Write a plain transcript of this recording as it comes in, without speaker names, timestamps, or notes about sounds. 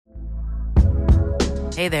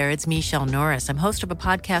Hey there, it's Michelle Norris. I'm host of a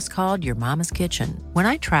podcast called Your Mama's Kitchen. When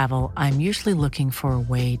I travel, I'm usually looking for a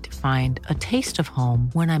way to find a taste of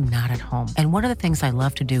home when I'm not at home. And one of the things I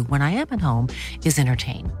love to do when I am at home is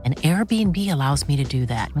entertain. And Airbnb allows me to do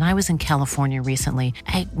that. When I was in California recently,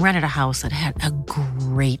 I rented a house that had a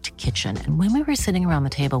great kitchen. And when we were sitting around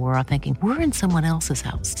the table, we were all thinking, we're in someone else's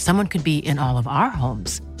house. Someone could be in all of our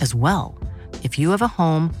homes as well. If you have a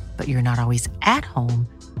home, but you're not always at home,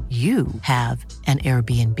 you have an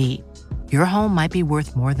Airbnb. Your home might be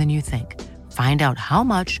worth more than you think. Find out how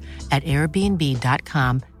much at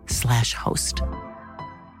airbnb.com/host.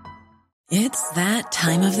 It's that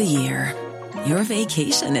time of the year. Your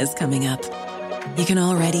vacation is coming up. You can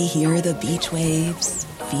already hear the beach waves,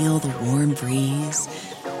 feel the warm breeze,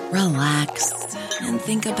 relax, and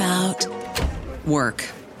think about work.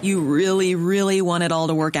 You really, really want it all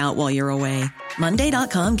to work out while you're away.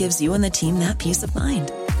 Monday.com gives you and the team that peace of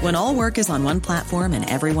mind. When all work is on one platform and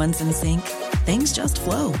everyone's in sync, things just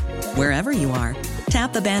flow. Wherever you are,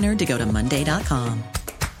 tap the banner to go to Monday.com.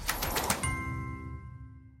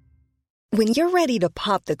 When you're ready to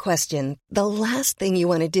pop the question, the last thing you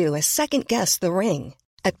want to do is second-guess the ring.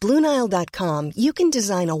 At BlueNile.com, you can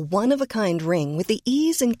design a one-of-a-kind ring with the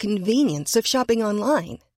ease and convenience of shopping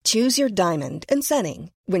online. Choose your diamond and setting.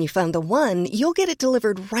 When you find the one, you'll get it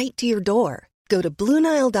delivered right to your door. Go to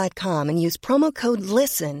BlueNile.com and use promo code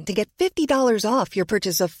LISTEN to get $50 off your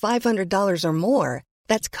purchase of $500 or more.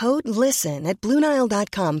 That's code LISTEN at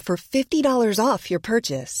BlueNile.com for $50 off your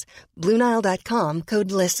purchase. BlueNile.com,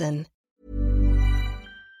 code LISTEN.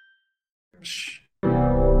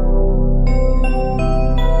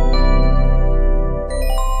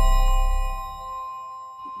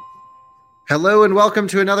 Hello and welcome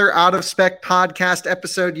to another Out of Spec podcast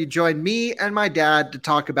episode. You join me and my dad to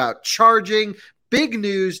talk about charging. Big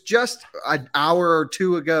news, just an hour or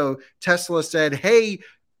two ago, Tesla said, hey,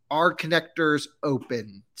 our connectors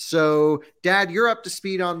open. So, Dad, you're up to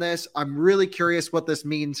speed on this. I'm really curious what this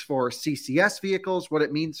means for CCS vehicles, what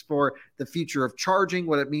it means for the future of charging,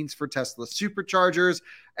 what it means for Tesla superchargers.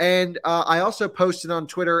 And I also posted on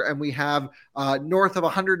Twitter, and we have north of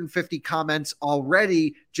 150 comments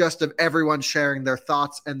already just of everyone sharing their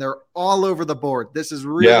thoughts, and they're all over the board. This is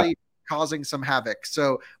really causing some havoc.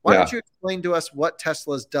 So why don't you explain to us what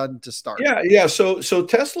Tesla's done to start? So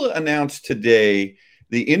Tesla announced today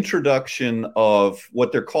the introduction of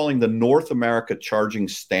what they're calling the North America Charging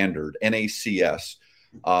Standard, NACS.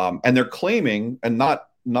 And they're claiming, and not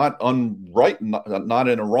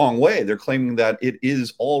in a wrong way, they're claiming that it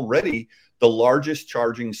is already the largest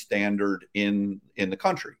charging standard in the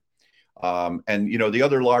country. And, you know, the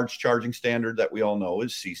other large charging standard that we all know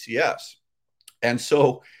is CCS. And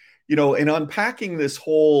so, you know, in unpacking this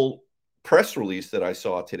whole press release that I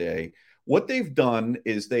saw today, what they've done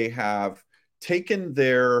is they have taken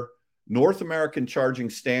their North American charging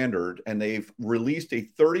standard and they've released a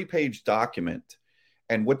 30-page document.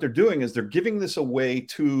 And what they're doing is they're giving this away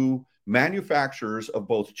to manufacturers of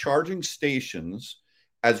both charging stations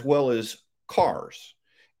as well as cars.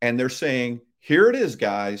 And they're saying, here it is,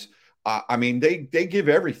 guys. I mean, they give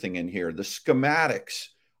everything in here, the schematics,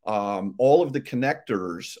 all of the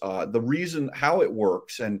connectors, the reason how it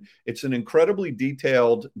works. And it's an incredibly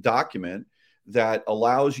detailed document that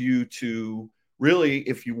allows you to really,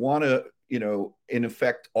 if you want to, you know, in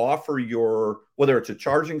effect, offer your, whether it's a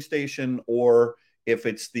charging station or if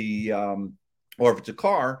it's or if it's a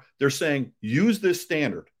car, they're saying use this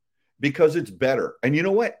standard because it's better. And you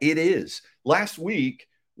know what? It is. Last week,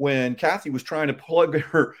 when Kathy was trying to plug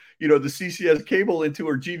her, you know, the CCS cable into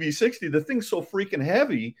her GV60, the thing's so freaking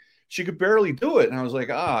heavy, she could barely do it. And I was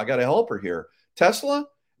like, I got to help her here. Tesla.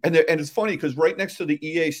 And it's funny because right next to the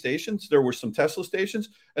EA stations, there were some Tesla stations.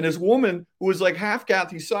 And this woman who was like half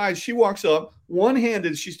Kathy's size, she walks up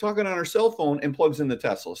one-handed, she's talking on her cell phone and plugs in the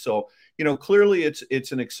Tesla. So, you know, clearly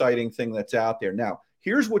it's an exciting thing that's out there. Now,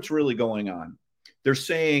 here's what's really going on. They're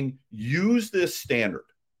saying use this standard,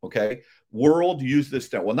 okay? World, use this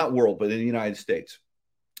standard. Well, not world, but in the United States.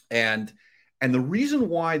 And the reason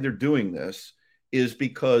why they're doing this is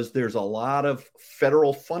because there's a lot of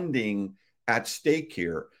federal funding at stake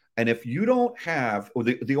here. And if you don't have, or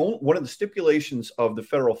one of the stipulations of the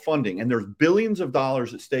federal funding, and there's billions of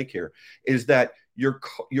dollars at stake here, is that your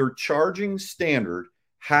charging standard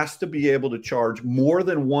has to be able to charge more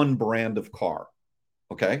than one brand of car.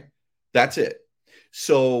 Okay, that's it.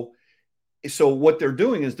 So what they're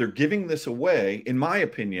doing is they're giving this away, in my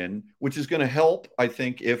opinion, which is going to help, I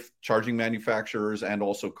think, if charging manufacturers and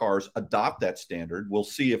also cars adopt that standard. We'll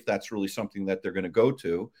see if that's really something that they're going to go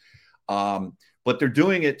to. But they're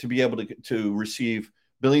doing it to be able to receive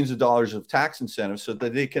billions of dollars of tax incentives so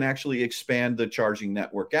that they can actually expand the charging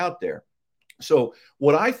network out there. So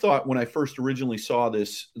what I thought when I first originally saw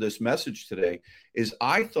this message today is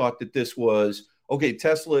I thought that this was, okay,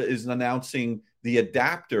 Tesla is announcing the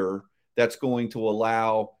adapter that's going to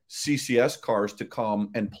allow CCS cars to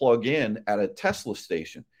come and plug in at a Tesla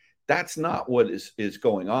station. That's not what is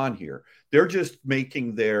going on here. They're just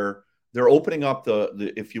making they're opening up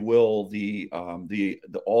the if you will, the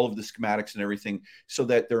all of the schematics and everything so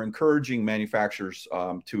that they're encouraging manufacturers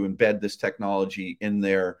to embed this technology in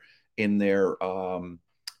their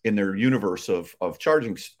universe of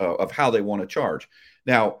charging, of how they want to charge.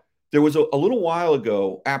 Now, there was a little while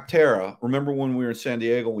ago, Aptera. Remember when we were in San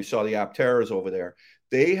Diego, we saw the Apteras over there.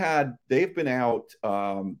 They've been out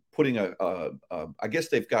putting I guess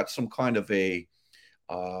they've got some kind of a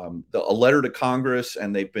letter to Congress,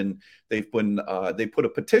 and they put a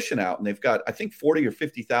petition out, and they've got, I think, 40 or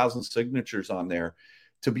 50,000 signatures on there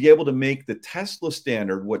to be able to make the Tesla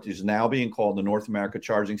standard, what is now being called the North America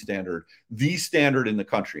Charging Standard, the standard in the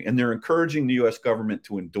country. And they're encouraging the U.S. government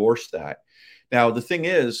to endorse that. Now, the thing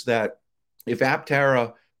is that if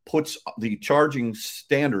Aptera puts the charging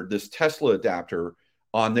standard, this Tesla adapter,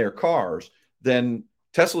 on their cars, then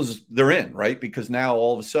they're in, right? Because now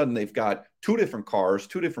all of a sudden they've got two different cars,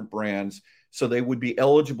 two different brands, so they would be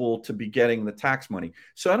eligible to be getting the tax money.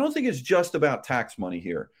 So I don't think it's just about tax money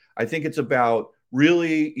here. I think it's about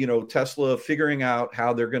really, Tesla figuring out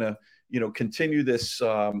how they're going to, continue this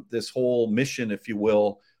this whole mission, if you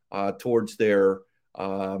will, towards this,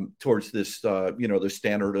 the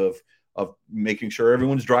standard of making sure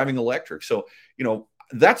everyone's driving electric. So,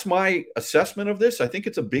 that's my assessment of this. I think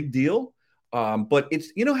it's a big deal, but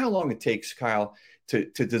it's, how long it takes, Kyle, to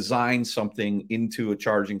design something into a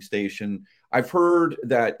charging station. I've heard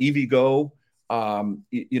that EVgo,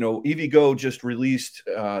 EVgo just released,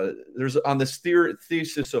 there's on this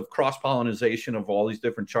thesis of cross-pollination of all these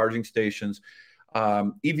different charging stations.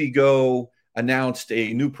 EVgo announced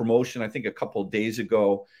a new promotion, I think a couple of days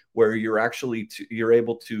ago, where you're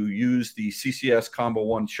able to use the CCS Combo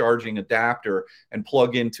One charging adapter and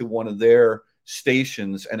plug into one of their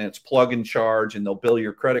stations, and it's plug and charge, and they'll bill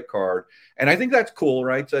your credit card. And I think that's cool,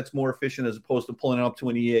 right? So that's more efficient as opposed to pulling up to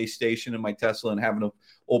an EA station in my Tesla and having to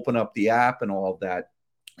open up the app and all of that.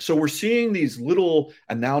 So we're seeing these little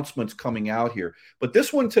announcements coming out here. But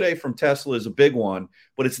this one today from Tesla is a big one,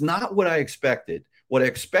 but it's not what I expected. What I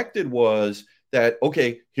expected was that,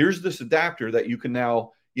 okay, here's this adapter that you can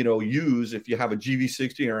now use if you have a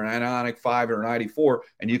GV60 or an Ioniq 5 or an ID4,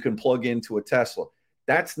 and you can plug into a Tesla.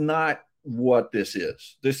 That's not what this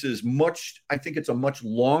is. This is I think it's a much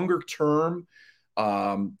longer term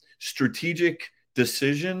strategic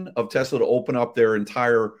decision of Tesla to open up their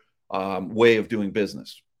entire way of doing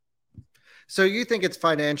business. So you think it's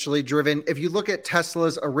financially driven? If you look at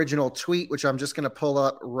Tesla's original tweet, which I'm just going to pull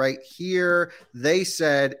up right here, they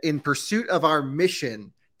said, in pursuit of our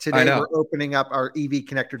mission, today we're opening up our EV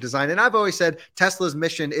connector design. And I've always said Tesla's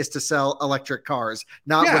mission is to sell electric cars,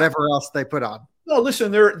 not whatever else they put on. No,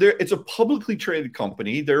 listen, it's a publicly traded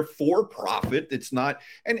company. They're for profit. It's not,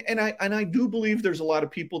 and I do believe there's a lot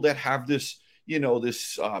of people that have this,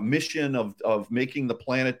 this mission of making the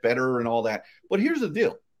planet better and all that. But here's the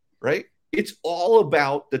deal, right? It's all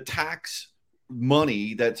about the tax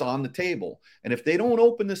money that's on the table. And if they don't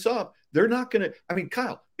open this up, they're not going to, I mean,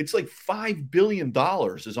 Kyle, it's like $5 billion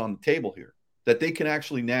is on the table here that they can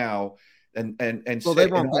actually now, and well, they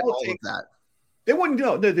won't get all of that. They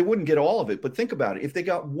wouldn't get all of it, but think about it. If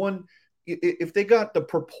they got the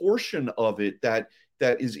proportion of it that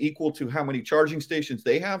is equal to how many charging stations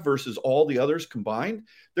they have versus all the others combined,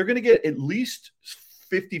 they're going to get at least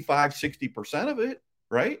 55-60% of it,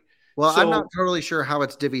 right? Well, I'm not totally sure how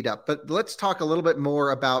it's divvied up, but let's talk a little bit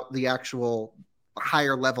more about the actual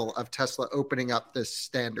higher level of Tesla opening up this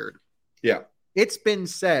standard. Yeah. It's been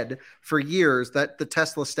said for years that the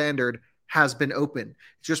Tesla standard has been open,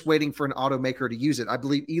 just waiting for an automaker to use it. I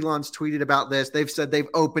believe Elon's tweeted about this. They've said they've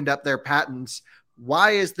opened up their patents.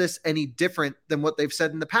 Why is this any different than what they've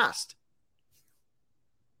said in the past?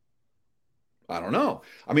 I don't know.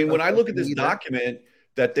 I mean, when I look at this document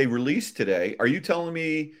that they released today, are you telling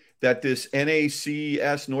me that this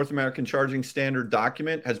NACS, North American Charging Standard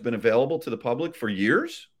document, has been available to the public for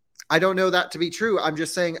years? I don't know that to be true. I'm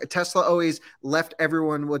just saying Tesla always left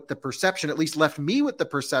everyone with the perception, at least left me with the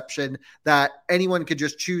perception, that anyone could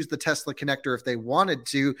just choose the Tesla connector if they wanted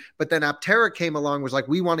to. But then Aptera came along, was like,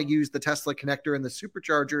 we want to use the Tesla connector and the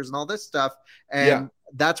superchargers and all this stuff. And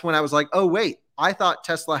that's when I was like, oh, wait, I thought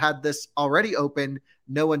Tesla had this already open.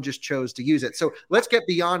 No one just chose to use it. So let's get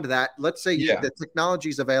beyond that. Let's say the technology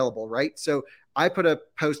is available, right? So I put a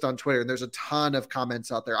post on Twitter and there's a ton of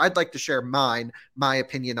comments out there. I'd like to share my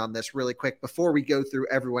opinion on this really quick before we go through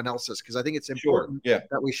everyone else's, because I think it's important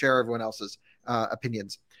that we share everyone else's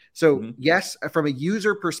opinions. So yes, from a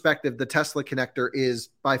user perspective, the Tesla connector is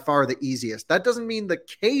by far the easiest. That doesn't mean the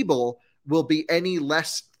cable will be any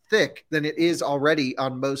less thick than it is already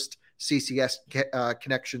on most CCS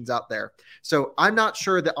connections out there. So I'm not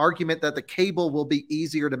sure the argument that the cable will be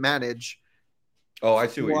easier to manage. Oh, I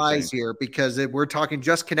see what you're saying. Here, because we're talking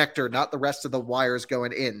just connector, not the rest of the wires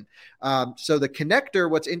going in. So the connector,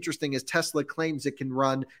 what's interesting is Tesla claims it can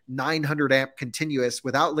run 900 amp continuous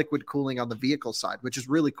without liquid cooling on the vehicle side, which is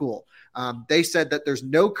really cool. They said that there's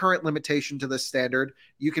no current limitation to this standard.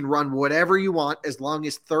 You can run whatever you want as long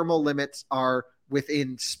as thermal limits are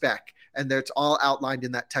within spec. And it's all outlined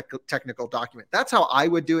in that technical document. That's how I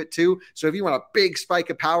would do it too. So if you want a big spike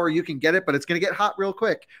of power, you can get it, but it's going to get hot real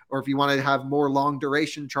quick. Or if you want to have more long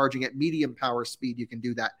duration charging at medium power speed, you can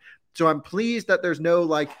do that. So I'm pleased that there's no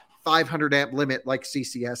like 500 amp limit like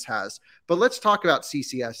CCS has. But let's talk about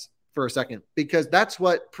CCS for a second, because that's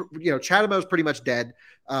what, CHAdeMO is pretty much dead.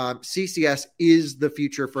 CCS is the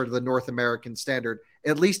future for the North American standard.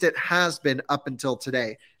 At least it has been up until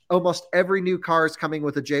today. Almost every new car is coming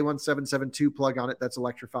with a J1772 plug on it that's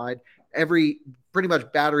electrified. Every pretty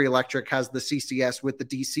much battery electric has the CCS with the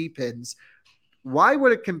DC pins. Why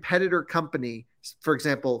would a competitor company, for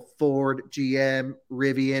example, Ford, GM,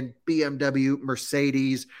 Rivian, BMW,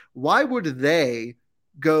 Mercedes, why would they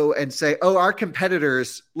go and say, oh, our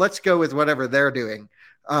competitors, let's go with whatever they're doing?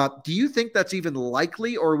 Do you think that's even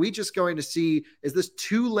likely? Or are we just going to see, is this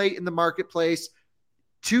too late in the marketplace?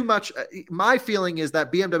 Too much. My feeling is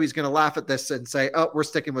that BMW is going to laugh at this and say, oh, we're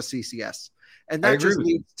sticking with CCS. And that just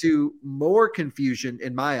leads to more confusion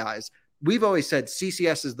in my eyes. We've always said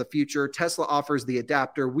CCS is the future. Tesla offers the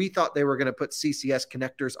adapter. We thought they were going to put CCS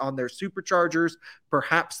connectors on their superchargers.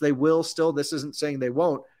 Perhaps they will still. This isn't saying they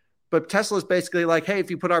won't. But Tesla's basically like, hey,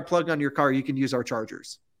 if you put our plug on your car, you can use our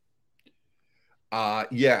chargers.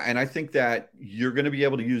 Yeah, and I think that you're going to be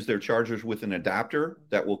able to use their chargers with an adapter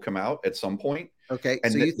that will come out at some point. Okay,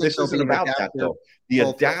 and so you think this isn't about that though.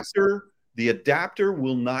 The adapter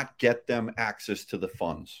will not get them access to the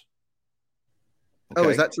funds. Okay? Oh,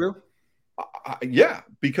 is that true? Yeah,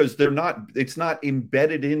 because it's not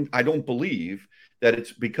embedded in. I don't believe that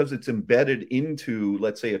it's because it's embedded into,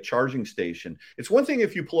 let's say, a charging station. It's one thing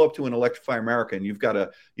if you pull up to an Electrify America and you've got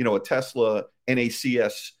a Tesla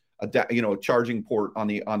NACS. A charging port on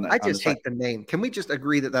the. I just hate the name. Can we just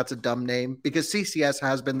agree that that's a dumb name? Because CCS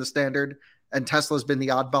has been the standard and Tesla's been the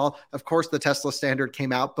oddball. Of course, the Tesla standard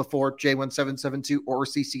came out before J1772 or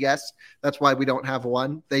CCS. That's why we don't have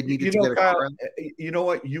one. They needed to get a car. You know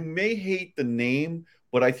what? You may hate the name,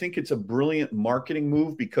 but I think it's a brilliant marketing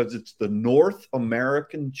move because it's the North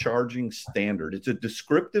American Charging Standard. It's a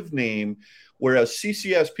descriptive name. Whereas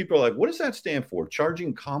CCS, people are like, what does that stand for?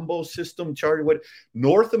 Charging Combo System, charging what?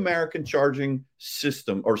 North American Charging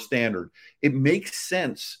System or Standard. It makes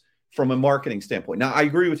sense from a marketing standpoint. Now, I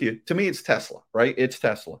agree with you. To me, it's Tesla, right? It's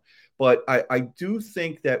Tesla. But I do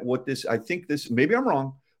think that maybe I'm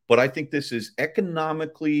wrong, but I think this is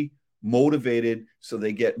economically motivated so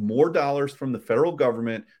they get more dollars from the federal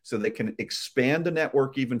government so they can expand the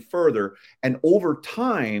network even further. And over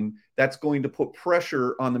time, that's going to put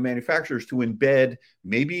pressure on the manufacturers to embed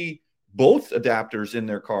maybe both adapters in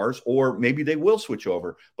their cars, or maybe they will switch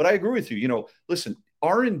over. But I agree with you. Listen,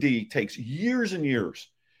 R&D takes years and years.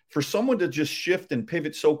 For someone to just shift and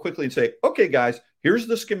pivot so quickly and say, okay, guys, here's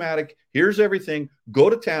the schematic, here's everything, go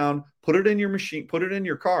to town, put it in your machine, put it in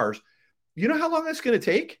your cars. You know how long that's going to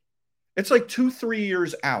take? It's like 2-3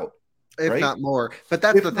 years out. If not more. But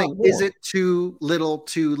that's the thing. Is it too little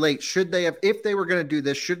too late? Should they have, if they were going to do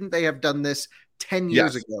this, shouldn't they have done this 10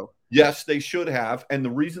 years ago? Yes, they should have. And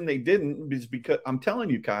the reason they didn't is because I'm telling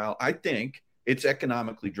you, Kyle, I think it's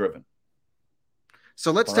economically driven. So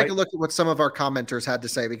let's take a look at what some of our commenters had to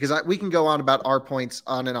say, because we can go on about our points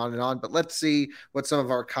on and on and on, but let's see what some of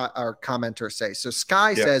our commenters say. So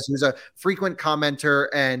Sky says, who's a frequent commenter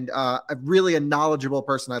and really a knowledgeable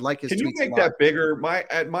person. I like his tweets. Can you make that bigger?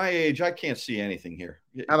 At my age, I can't see anything here.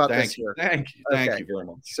 How about this here? Thank you very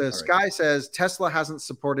much. So Sky says, Tesla hasn't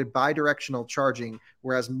supported bidirectional charging,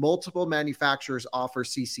 whereas multiple manufacturers offer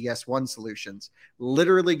CCS1 solutions,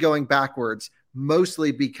 literally going backwards,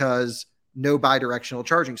 mostly because no bidirectional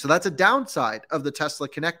charging. So that's a downside of the Tesla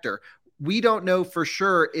connector. We don't know for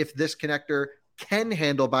sure if this connector can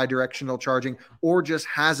handle bidirectional charging or just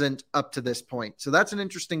hasn't up to this point. So that's an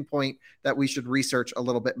interesting point that we should research a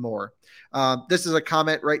little bit more. This is a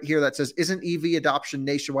comment right here that says, isn't EV adoption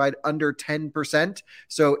nationwide under 10%?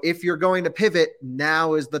 So if you're going to pivot,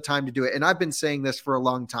 now is the time to do it. And I've been saying this for a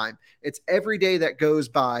long time. It's every day that goes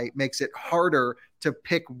by makes it harder to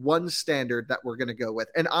pick one standard that we're going to go with.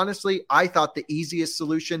 And honestly, I thought the easiest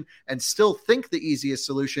solution, and still think the easiest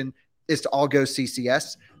solution, is to all go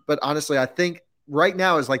CCS. But honestly, I think right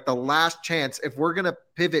now is like the last chance. If we're going to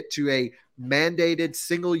pivot to a mandated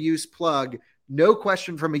single-use plug, no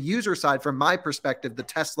question from a user side, from my perspective, the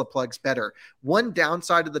Tesla plug's better. One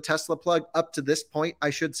downside of the Tesla plug up to this point, I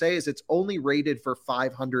should say, is it's only rated for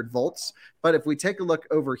 500 volts. But if we take a look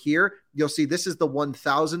over here, you'll see this is the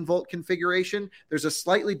 1000 volt configuration. There's a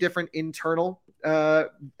slightly different internal, way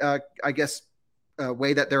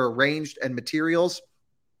that they're arranged and materials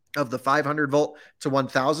of the 500 volt to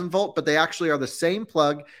 1000 volt, but they actually are the same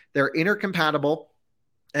plug. They're intercompatible.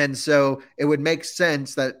 And so it would make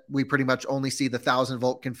sense that we pretty much only see the 1000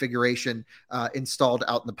 volt configuration installed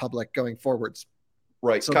out in the public going forwards.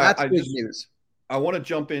 Right. So that's big news. I want to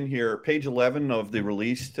jump in here. Page 11 of the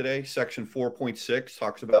release today, section 4.6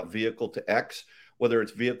 talks about vehicle to X, whether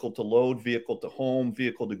it's vehicle to load, vehicle to home,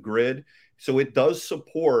 vehicle to grid. So it does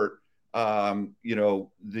support, the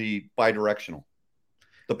bidirectional.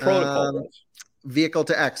 The protocol does. Vehicle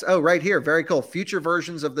to X. Oh, right here. Very cool. Future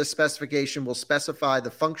versions of this specification will specify the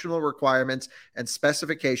functional requirements and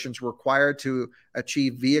specifications required to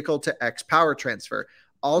achieve vehicle to X power transfer.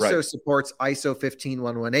 Also supports ISO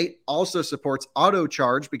 15118, also supports auto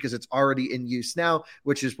charge because it's already in use now,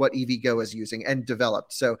 which is what EVgo is using and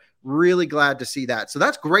developed. So really glad to see that. So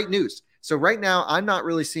that's great news. So right now, I'm not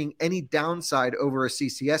really seeing any downside over a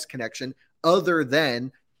CCS connection other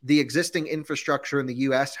than the existing infrastructure in the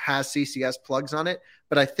US has CCS plugs on it,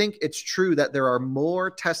 but I think it's true that there are more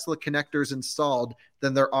Tesla connectors installed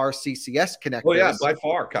than there are CCS connectors. Oh yeah, by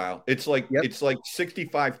far, Kyle. It's like It's like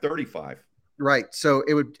 65-35. Right. So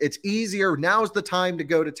it's easier. Now's the time to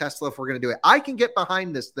go to Tesla if we're going to do it. I can get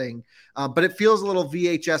behind this thing, but it feels a little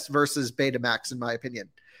VHS versus Betamax in my opinion.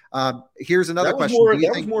 Here's another question.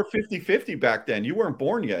 That was more 50-50 back then. You weren't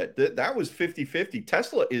born yet. That was 50-50.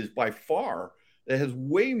 Tesla is by far that has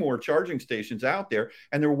way more charging stations out there,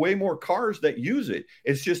 and there are way more cars that use it.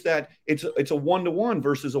 It's just that it's a one-to-one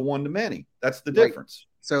versus a one-to-many. That's the difference.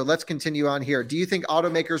 So let's continue on here. Do you think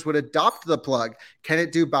automakers would adopt the plug? Can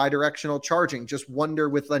it do bidirectional charging? Just wonder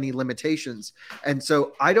with any limitations. And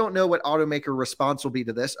so I don't know what automaker response will be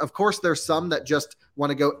to this. Of course, there's some that just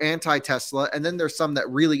want to go anti-Tesla, and then there's some that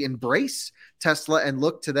really embrace Tesla and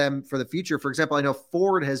look to them for the future. For example, I know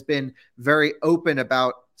Ford has been very open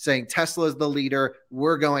about saying Tesla is the leader.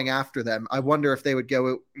 We're going after them. I wonder if they would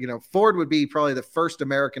go, Ford would be probably the first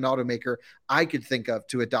American automaker I could think of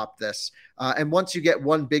to adopt this. And once you get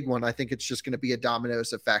one big one, I think it's just going to be a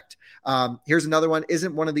dominoes effect. Here's another one.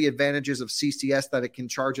 Isn't one of the advantages of CCS that it can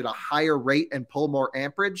charge at a higher rate and pull more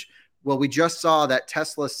amperage? Well, we just saw that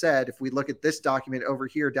Tesla said, if we look at this document over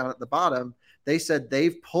here down at the bottom, they said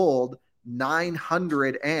they've pulled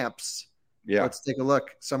 900 amps. Yeah. Let's take a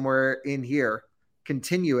look somewhere in here.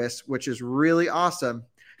 Continuous, which is really awesome.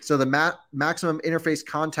 So the maximum interface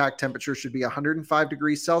contact temperature should be 105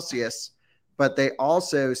 degrees Celsius, but they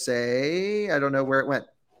also say, I don't know where it went.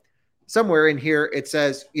 Somewhere in here, it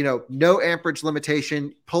says, no amperage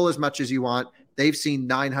limitation, pull as much as you want. They've seen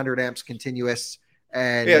 900 amps continuous.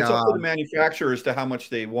 And yeah, it's up to the manufacturer as to how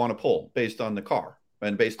much they want to pull based on the car.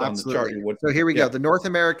 And based on the charging. So here we go. The North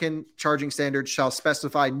American charging standard shall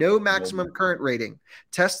specify no maximum current rating.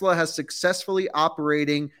 Tesla has successfully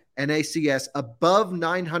operating NACS above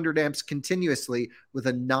 900 amps continuously with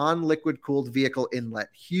a non-liquid cooled vehicle inlet.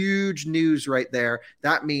 Huge news right there.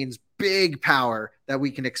 That means big power that we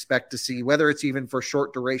can expect to see, whether it's even for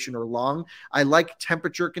short duration or long. I like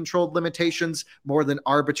temperature controlled limitations more than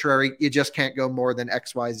arbitrary. You just can't go more than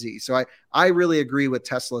XYZ. So I really agree with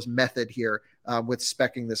Tesla's method here with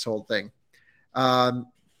speccing this whole thing.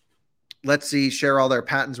 Let's see, share all their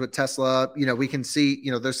patents with Tesla. We can see,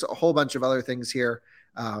 there's a whole bunch of other things here.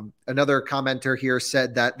 Another commenter here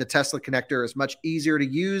said that the Tesla connector is much easier to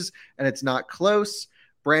use and it's not close.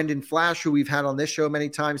 Brandon Flash, who we've had on this show many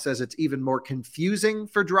times, says it's even more confusing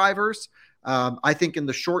for drivers. I think in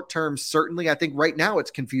the short term, certainly, I think right now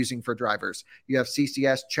it's confusing for drivers. You have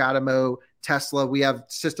CCS, CHAdeMO, Tesla. We have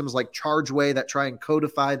systems like ChargeWay that try and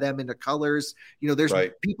codify them into colors. There's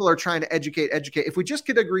people are trying to educate. If we just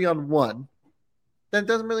could agree on one, then it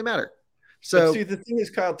doesn't really matter. So but see, the thing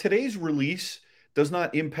is, Kyle, today's release does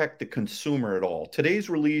not impact the consumer at all. Today's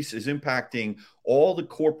release is impacting all the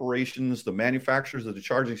corporations, the manufacturers of the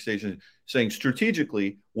charging station, saying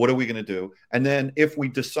strategically, what are we going to do? And then if we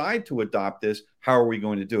decide to adopt this, how are we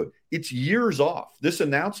going to do it? It's years off. This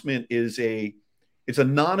announcement it's a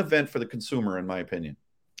non-event for the consumer, in my opinion.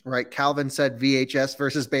 Right. Calvin said VHS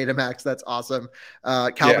versus Betamax. That's awesome.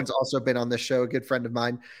 Calvin's also been on this show, a good friend of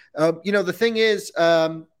mine. The thing is,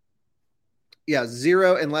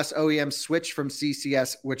 zero unless OEMs switch from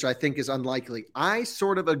CCS, which I think is unlikely. I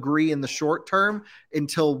sort of agree in the short term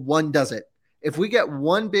until one does it. If we get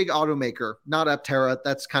one big automaker, not Aptera,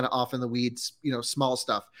 that's kind of off in the weeds, small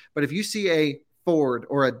stuff. But if you see a Ford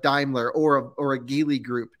or a Daimler or a Geely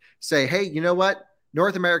group say, hey, you know what?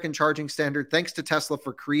 North American charging standard, thanks to Tesla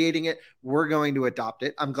for creating it, we're going to adopt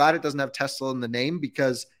it. I'm glad it doesn't have Tesla in the name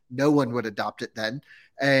because no one would adopt it then.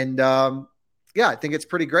 And I think it's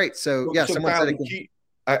pretty great. So someone said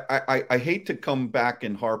I hate to come back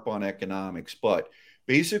and harp on economics, but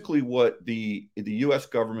basically what the U.S.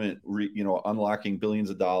 government, unlocking billions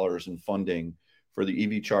of dollars in funding for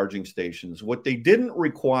the EV charging stations, what they didn't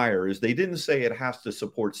require is they didn't say it has to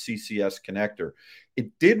support CCS connector.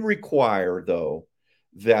 It did require, though,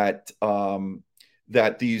 that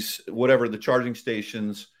these, the charging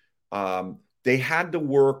stations, they had to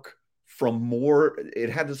work from more. It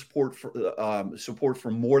had to support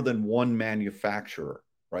from more than one manufacturer,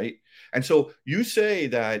 right? And so you say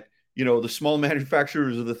that the small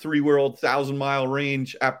manufacturers of the 3-year-old 1,000-mile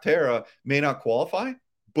range Aptera may not qualify,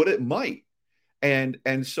 but it might.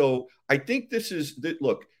 And so I think this is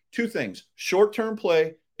look, two things: short-term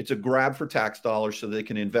play. It's a grab for tax dollars so they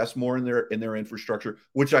can invest more in their infrastructure,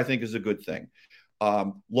 which I think is a good thing.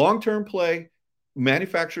 Long-term play,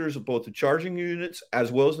 manufacturers of both the charging units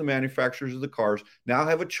as well as the manufacturers of the cars now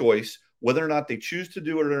have a choice whether or not they choose to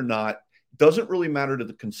do it or not. Doesn't really matter to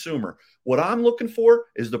the consumer. What I'm looking for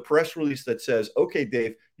is the press release that says, okay,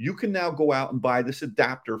 Dave, you can now go out and buy this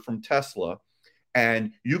adapter from Tesla,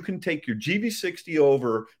 and you can take your GV60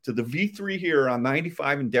 over to the V3 here on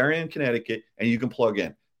 95 in Darien, Connecticut, and you can plug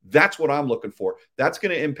in. That's what I'm looking for. That's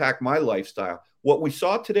going to impact my lifestyle. What we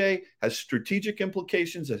saw today has strategic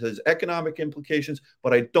implications. It has economic implications,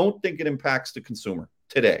 but I don't think it impacts the consumer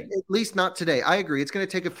today. At least not today. I agree. It's going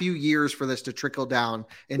to take a few years for this to trickle down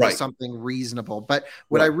into something reasonable. But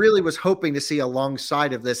what I really was hoping to see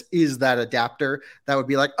alongside of this is that adapter that would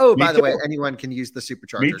be like, oh, by the way, anyone can use the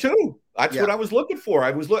supercharger. Me too. That's what I was looking for.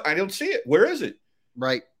 I don't see it. Where is it?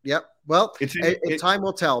 Right. Yep. Well, time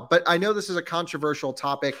will tell. But I know this is a controversial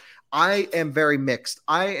topic. I am very mixed.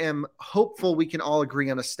 I am hopeful we can all agree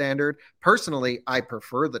on a standard. Personally, I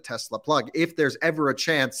prefer the Tesla plug. If there's ever a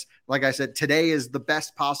chance, like I said, today is the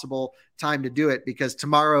best possible time to do it because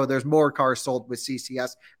tomorrow there's more cars sold with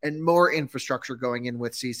CCS and more infrastructure going in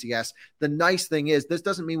with CCS. The nice thing is this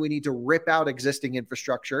doesn't mean we need to rip out existing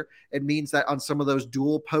infrastructure. It means that on some of those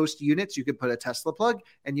dual post units, you could put a Tesla plug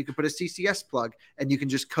and you could put a CCS plug, and you can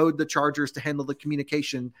just code the chargers to handle the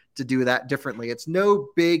communication to do that differently. It's no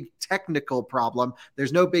big technical problem.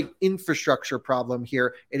 There's no big infrastructure problem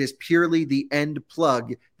here. It is purely the end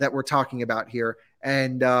plug that we're talking about here.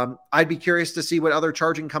 And I'd be curious to see what other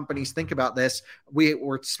charging companies think about this. We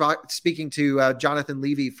were speaking to Jonathan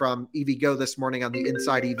Levy from EVgo this morning on the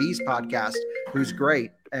Inside EVs podcast, who's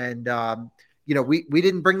great. And, we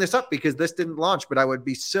didn't bring this up because this didn't launch, but I would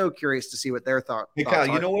be so curious to see what their thoughts are. Hey, Kyle,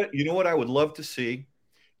 you know what I would love to see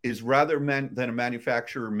is rather than a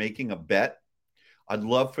manufacturer making a bet, I'd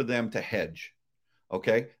love for them to hedge.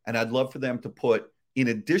 Okay. And I'd love for them to put, in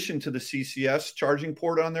addition to the CCS charging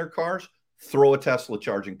port on their cars, throw a Tesla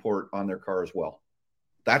charging port on their car as well.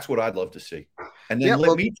 That's what I'd love to see. And then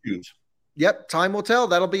let me choose. Yep. Time will tell.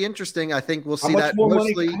 That'll be interesting. I think we'll see that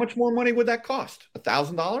mostly. How much more money would that cost?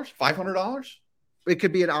 $1,000? $500? It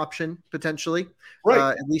could be an option potentially,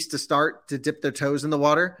 right? At least to start to dip their toes in the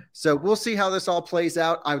water. So we'll see how this all plays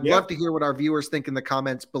out. I would love to hear what our viewers think in the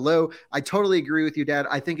comments below. I totally agree with you, Dad.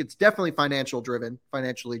 I think it's definitely financially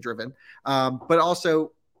driven. But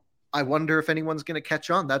also I wonder if anyone's going to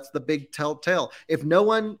catch on. That's the big telltale. If no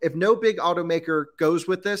big automaker goes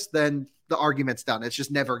with this, then the argument's done. It's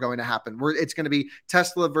just never going to happen. It's going to be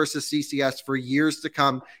Tesla versus CCS for years to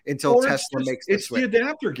come until Tesla makes the switch. It's the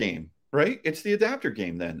adapter game. Right? It's the adapter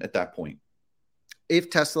game then at that point. If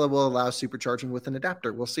Tesla will allow supercharging with an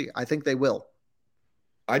adapter, we'll see. I think they will.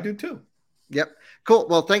 I do too. Yep. Cool.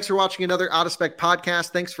 Well, thanks for watching another Out of Spec podcast.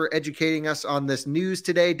 Thanks for educating us on this news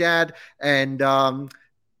today, Dad. And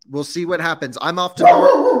we'll see what happens. I'm off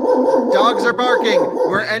tomorrow. Dogs are barking.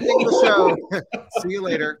 We're ending the show. See you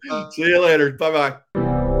later. See you later. Bye-bye.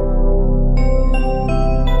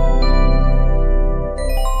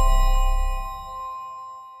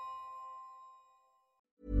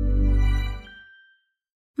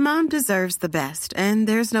 Mom deserves the best, and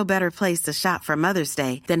there's no better place to shop for Mother's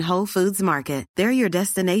Day than Whole Foods Market. They're your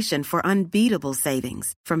destination for unbeatable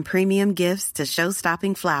savings, from premium gifts to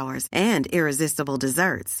show-stopping flowers and irresistible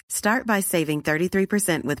desserts. Start by saving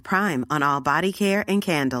 33% with Prime on all body care and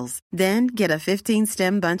candles. Then get a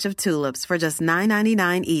 15-stem bunch of tulips for just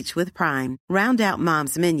 $9.99 each with Prime. Round out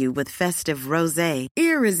Mom's menu with festive rosé,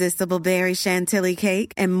 irresistible berry chantilly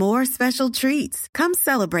cake, and more special treats. Come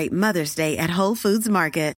celebrate Mother's Day at Whole Foods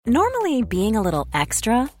Market. Normally, being a little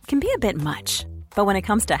extra can be a bit much. But when it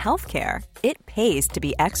comes to healthcare, it pays to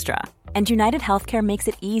be extra. And United Healthcare makes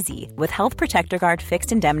it easy with Health Protector Guard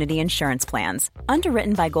fixed indemnity insurance plans.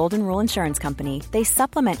 Underwritten by Golden Rule Insurance Company, they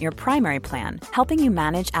supplement your primary plan, helping you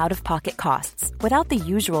manage out-of-pocket costs without the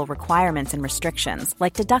usual requirements and restrictions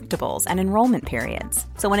like deductibles and enrollment periods.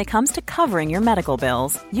 So when it comes to covering your medical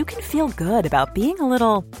bills, you can feel good about being a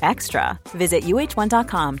little extra. Visit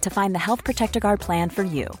uh1.com to find the Health Protector Guard plan for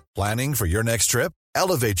you. Planning for your next trip?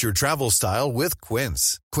 Elevate your travel style with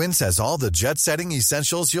Quince. Quince has all the jet-setting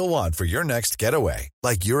essentials you'll want for your next getaway,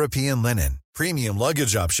 like European linen, premium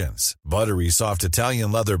luggage options, buttery soft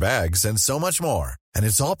Italian leather bags, and so much more. And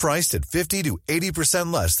it's all priced at 50 to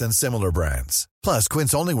 80% less than similar brands. Plus,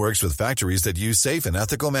 Quince only works with factories that use safe and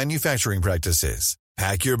ethical manufacturing practices.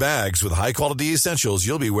 Pack your bags with high-quality essentials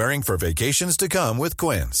you'll be wearing for vacations to come with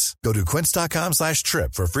Quince. Go to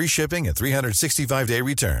quince.com/trip for free shipping and 365-day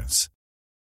returns.